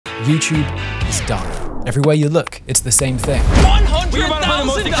YouTube is done. Everywhere you look, it's the same thing.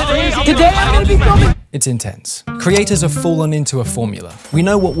 $100,000! Today I'm gonna be filming. It's intense. Creators have fallen into a formula. We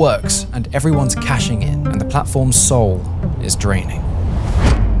know what works, and everyone's cashing in, and the platform's soul is draining.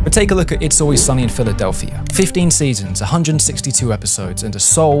 But take a look at It's Always Sunny in Philadelphia. 15 seasons, 162 episodes, and a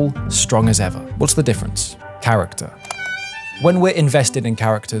soul strong as ever. What's the difference? Character. When we're invested in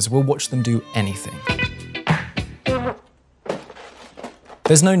characters, we'll watch them do anything.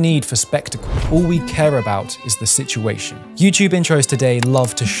 There's no need for spectacle. All we care about is the situation. YouTube intros today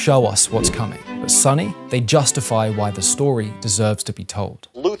love to show us what's coming, but Sunny, they justify why the story deserves to be told.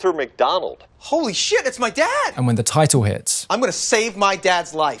 Luther McDonald. Holy shit, it's my dad! And when the title hits, I'm gonna save my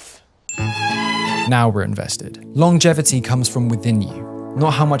dad's life. now we're invested. Longevity comes from within you,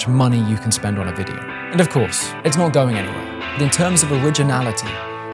 not how much money you can spend on a video. And of course, it's not going anywhere. But in terms of originality,